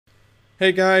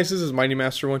Hey guys, this is Mighty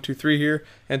Master 123 here,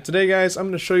 and today guys I'm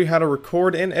going to show you how to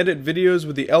record and edit videos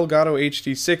with the Elgato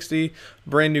HD60,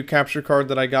 brand new capture card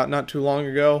that I got not too long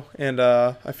ago, and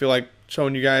I feel like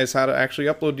showing you guys how to actually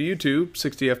upload to YouTube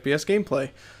 60 FPS gameplay.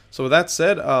 So with that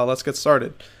said, let's get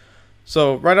started.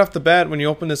 So right off the bat, when you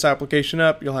open this application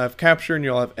up, you'll have capture and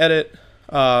you'll have edit.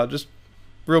 Just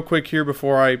real quick here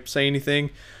before I say anything.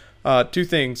 Two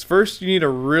things. First, you need a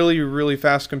really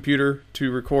fast computer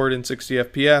to record in 60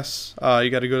 FPS.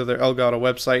 You got to go to their Elgato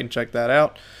website and check that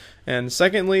out. And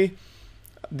secondly,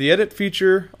 the edit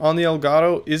feature on the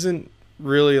Elgato isn't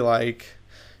really it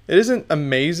isn't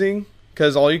amazing,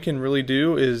 because all you can really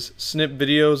do is snip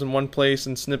videos in one place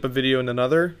and snip a video in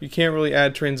another. You can't really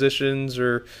add transitions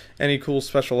or any cool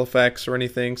special effects or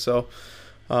anything. So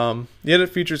the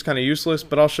edit feature is kind of useless,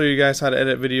 but I'll show you guys how to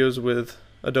edit videos with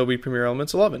Adobe Premiere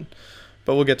Elements 11,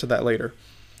 but we'll get to that later.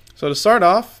 So to start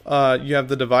off, you have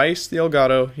the device, the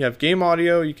Elgato. You have game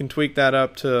audio. You can tweak that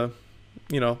up to,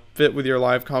 fit with your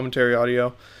live commentary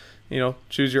audio.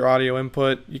 Choose your audio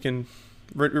input. You can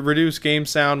reduce game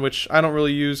sound, which I don't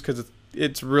really use because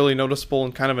it's really noticeable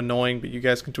and kind of annoying, but you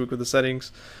guys can tweak with the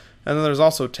settings. And then there's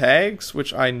also tags,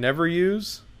 which I never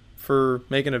use for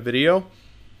making a video.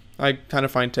 I kind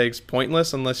of find tags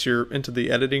pointless unless you're into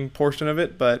the editing portion of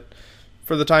it, but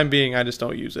for the time being, I just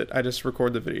don't use it. I just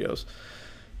record the videos.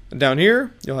 And down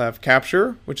here, you'll have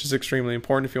capture, which is extremely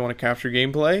important if you want to capture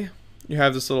gameplay. You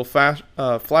have this little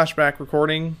flashback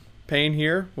recording pane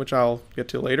here, which I'll get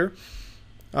to later.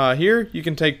 Here, you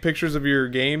can take pictures of your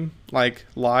game,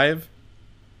 live,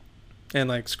 and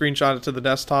screenshot it to the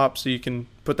desktop, so you can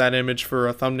put that image for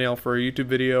a thumbnail for a YouTube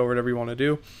video or whatever you want to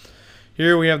do.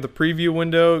 Here we have the preview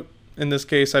window. In this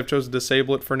case, I've chosen to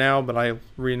disable it for now, but I'll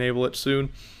re-enable it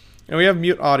soon. And we have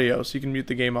mute audio, so you can mute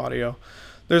the game audio.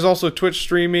 There's also Twitch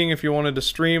streaming if you wanted to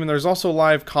stream, and there's also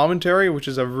live commentary, which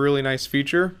is a really nice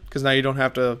feature, because now you don't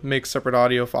have to make separate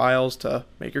audio files to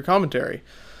make your commentary.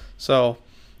 So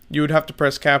you would have to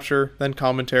press capture, then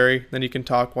commentary, then you can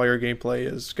talk while your gameplay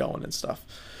is going and stuff.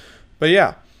 But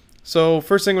yeah, so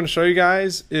first thing I'm going to show you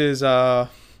guys is I'm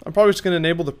probably just going to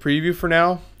enable the preview for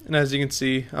now, and as you can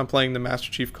see, I'm playing the Master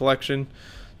Chief Collection.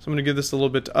 So I'm going to give this a little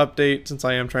bit to update since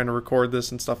I am trying to record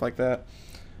this and stuff like that.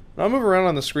 Now I'll move around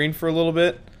on the screen for a little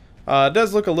bit. It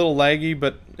does look a little laggy,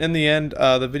 but in the end,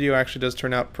 the video actually does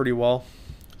turn out pretty well.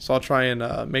 So I'll try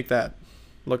and make that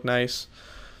look nice.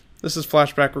 This is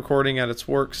Flashback Recording at its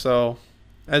work, so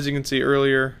as you can see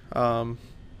earlier,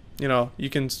 you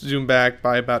can zoom back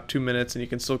by about 2 minutes and you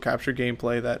can still capture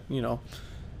gameplay that,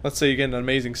 let's say you get an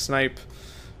amazing snipe.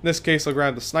 In this case, I'll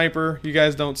grab the sniper. You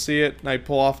guys don't see it, and I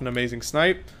pull off an amazing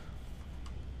snipe.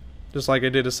 Just like I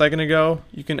did a second ago.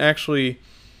 You can actually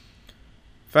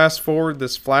fast forward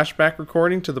this flashback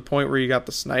recording to the point where you got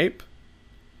the snipe.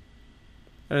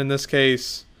 And in this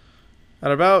case,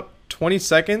 at about 20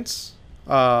 seconds,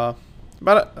 about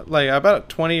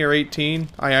 20 or 18,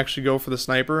 I actually go for the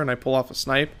sniper and I pull off a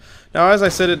snipe. Now, as I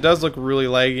said, it does look really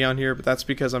laggy on here, but that's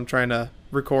because I'm trying to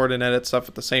record and edit stuff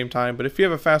at the same time. But if you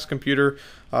have a fast computer,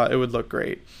 it would look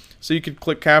great. So you could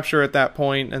click capture at that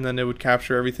point, and then it would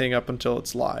capture everything up until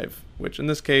it's live, which in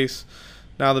this case,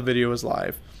 now the video is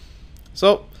live.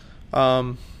 So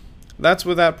that's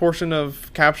with that portion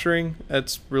of capturing.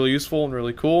 It's really useful and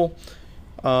really cool.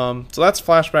 So that's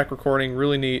flashback recording,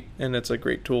 really neat, and it's a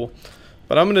great tool.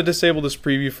 But I'm going to disable this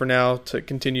preview for now to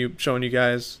continue showing you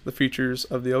guys the features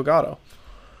of the Elgato.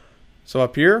 So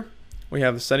up here, we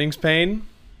have the settings pane.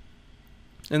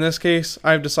 In this case,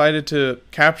 I've decided to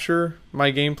capture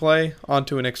my gameplay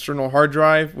onto an external hard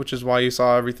drive, which is why you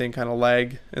saw everything kind of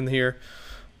lag in here.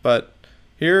 But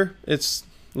here, it's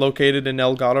located in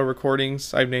Elgato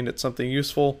recordings. I've named it something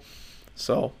useful,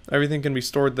 so everything can be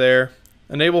stored there.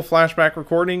 Enable flashback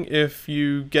recording. If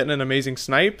you get an amazing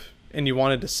snipe and you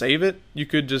wanted to save it, you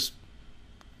could just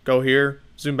go here,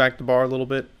 zoom back the bar a little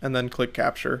bit, and then click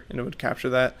capture, and it would capture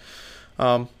that.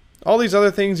 All these other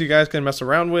things you guys can mess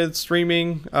around with.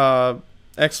 Streaming,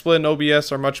 XSplit and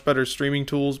OBS are much better streaming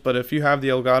tools, but if you have the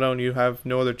Elgato and you have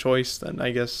no other choice, then I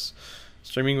guess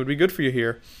streaming would be good for you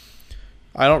here.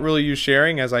 I don't really use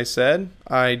sharing, as I said.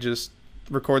 I just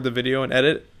record the video and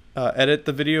edit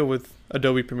the video with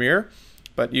Adobe Premiere,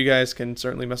 but you guys can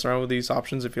certainly mess around with these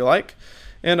options if you like.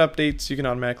 And updates, you can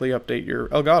automatically update your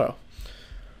Elgato.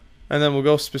 And then we'll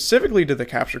go specifically to the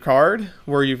capture card,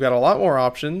 where you've got a lot more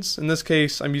options. In this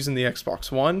case, I'm using the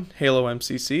Xbox One, Halo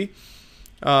MCC.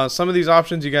 Some of these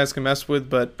options you guys can mess with,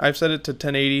 but I've set it to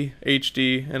 1080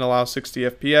 HD and allow 60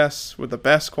 FPS with the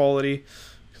best quality,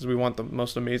 because we want the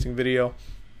most amazing video.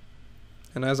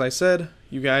 And as I said,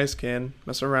 you guys can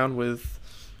mess around with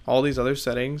all these other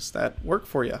settings that work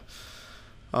for you.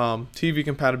 TV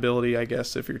compatibility, I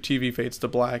guess if your TV fades to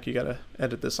black, you gotta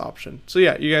edit this option. So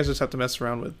yeah, you guys just have to mess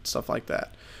around with stuff like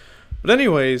that. But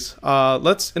anyways,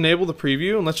 let's enable the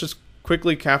preview and let's just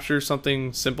quickly capture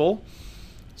something simple.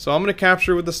 So I'm gonna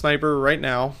capture with the sniper right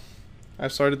now.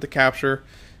 I've started the capture,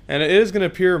 and it is gonna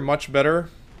appear much better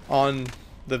on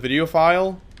the video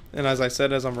file. And as I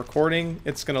said, as I'm recording,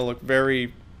 it's gonna look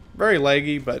very, very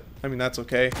laggy, but I mean that's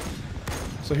okay.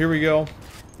 So here we go.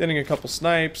 Getting a couple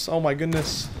snipes. Oh my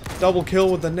goodness. Double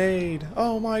kill with the nade.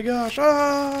 Oh my gosh.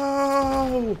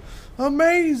 Oh!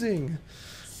 Amazing!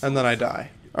 And then I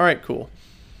die. Alright, cool.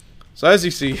 So as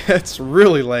you see, it's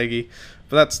really laggy,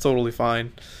 but that's totally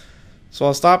fine. So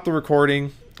I'll stop the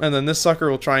recording, and then this sucker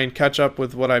will try and catch up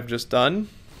with what I've just done.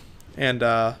 And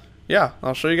yeah,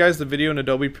 I'll show you guys the video in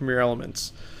Adobe Premiere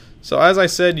Elements. So as I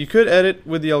said, you could edit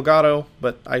with the Elgato,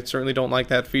 but I certainly don't like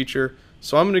that feature.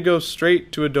 So I'm going to go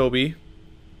straight to Adobe.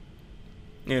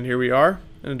 And here we are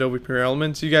in Adobe Premiere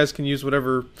Elements. You guys can use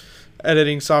whatever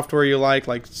editing software you like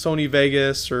Sony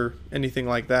Vegas or anything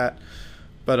like that.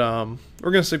 But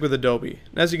we're going to stick with Adobe.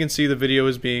 And as you can see, the video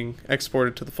is being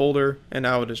exported to the folder, and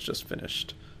now it is just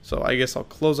finished. So I guess I'll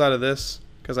close out of this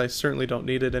because I certainly don't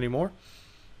need it anymore.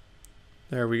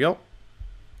 There we go.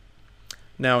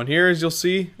 Now in here, as you'll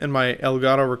see in my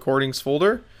Elgato Recordings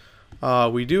folder,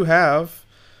 we do have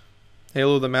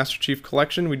Halo the Master Chief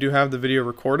Collection. We do have the video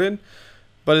recorded,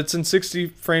 but it's in 60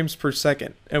 frames per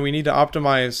second, and we need to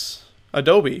optimize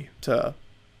Adobe to,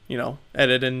 you know,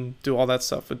 edit and do all that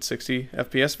stuff with 60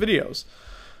 FPS videos.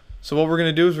 So what we're going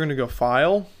to do is we're going to go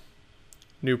File,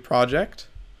 New Project,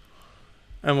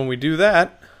 and when we do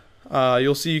that,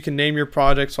 you'll see you can name your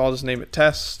project, so I'll just name it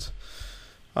Test.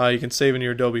 You can save in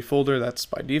your Adobe folder, that's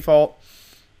by default.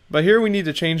 But here we need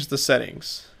to change the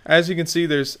settings. As you can see,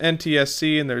 there's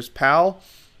NTSC and there's PAL.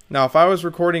 Now if I was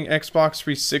recording Xbox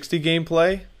 360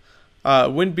 gameplay,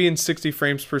 it wouldn't be in 60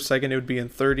 frames per second, it would be in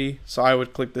 30. So I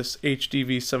would click this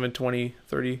HDV 720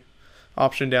 30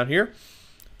 option down here.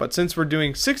 But since we're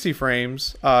doing 60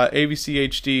 frames, AVC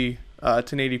HD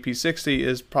 1080p 60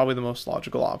 is probably the most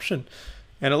logical option.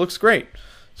 And it looks great.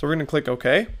 So we're going to click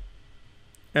OK.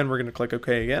 And we're going to click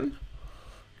OK again.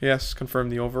 Yes, confirm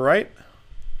the overwrite.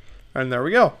 And there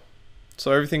we go.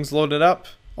 So everything's loaded up.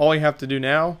 All you have to do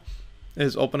now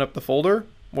is open up the folder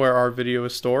where our video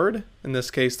is stored. In this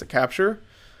case, the capture.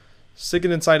 Stick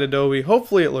it inside Adobe.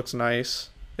 Hopefully it looks nice.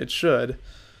 It should.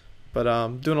 But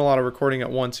I'm doing a lot of recording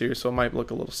at once here, so it might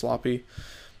look a little sloppy.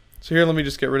 So here, let me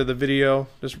just get rid of the video.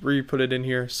 Just re-put it in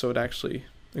here so it actually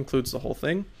includes the whole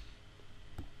thing.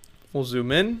 We'll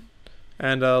zoom in.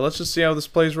 And let's just see how this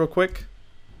plays real quick.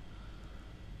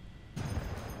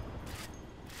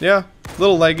 Yeah, a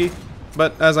little laggy.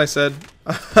 But as I said,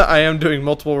 I am doing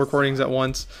multiple recordings at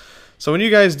once. So when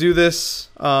you guys do this,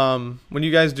 when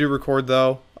you guys do record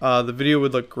though, the video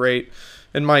would look great.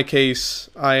 In my case,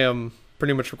 I am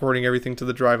pretty much recording everything to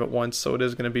the drive at once, so it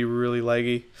is going to be really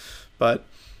laggy. But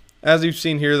as you've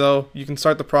seen here though, you can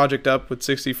start the project up with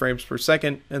 60 frames per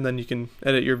second, and then you can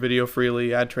edit your video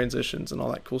freely, add transitions and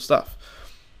all that cool stuff.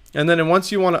 And then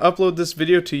once you want to upload this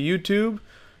video to YouTube,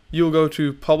 you'll go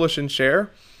to Publish and Share.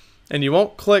 And you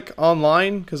won't click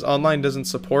online because online doesn't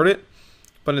support it,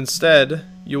 but instead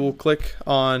you will click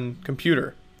on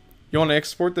computer. You want to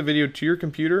export the video to your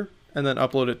computer and then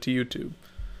upload it to YouTube.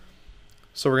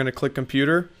 So we're going to click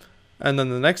computer, and then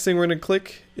the next thing we're going to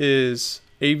click is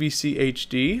AVC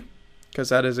HD, because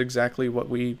that is exactly what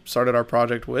we started our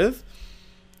project with.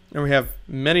 And we have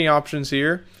many options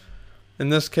here. In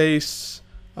this case,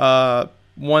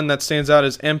 one that stands out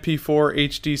is MP4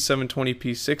 HD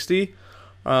 720p 60.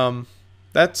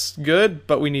 That's good,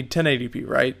 but we need 1080p,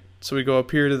 right? So we go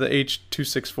up here to the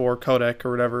H.264 codec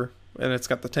or whatever, and it's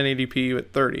got the 1080p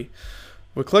at 30.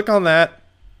 We click on that,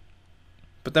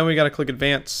 but then we got to click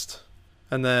advanced,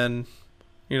 and then,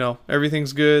 you know,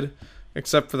 everything's good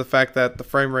except for the fact that the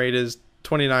frame rate is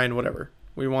 29 whatever.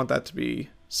 We want that to be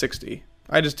 60.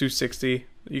 I just do 60.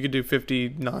 You could do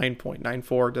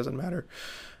 59.94, it doesn't matter.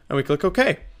 And we click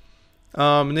OK.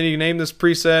 And then you can name this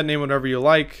preset, name whatever you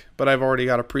like, but I've already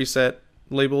got a preset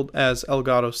labeled as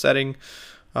Elgato setting.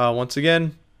 Once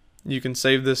again, you can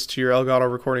save this to your Elgato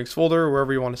recordings folder,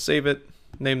 wherever you want to save it,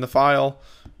 name the file,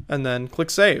 and then click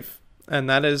save. And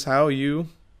that is how you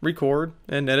record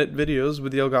and edit videos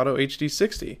with the Elgato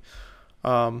HD60.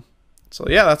 So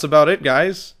yeah, that's about it,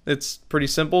 guys. It's pretty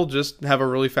simple. Just have a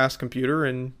really fast computer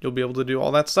and you'll be able to do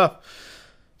all that stuff.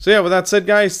 So yeah, with that said,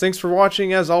 guys, thanks for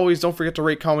watching. As always, don't forget to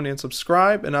rate, comment, and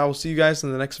subscribe, and I will see you guys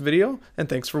in the next video, and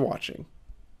thanks for watching.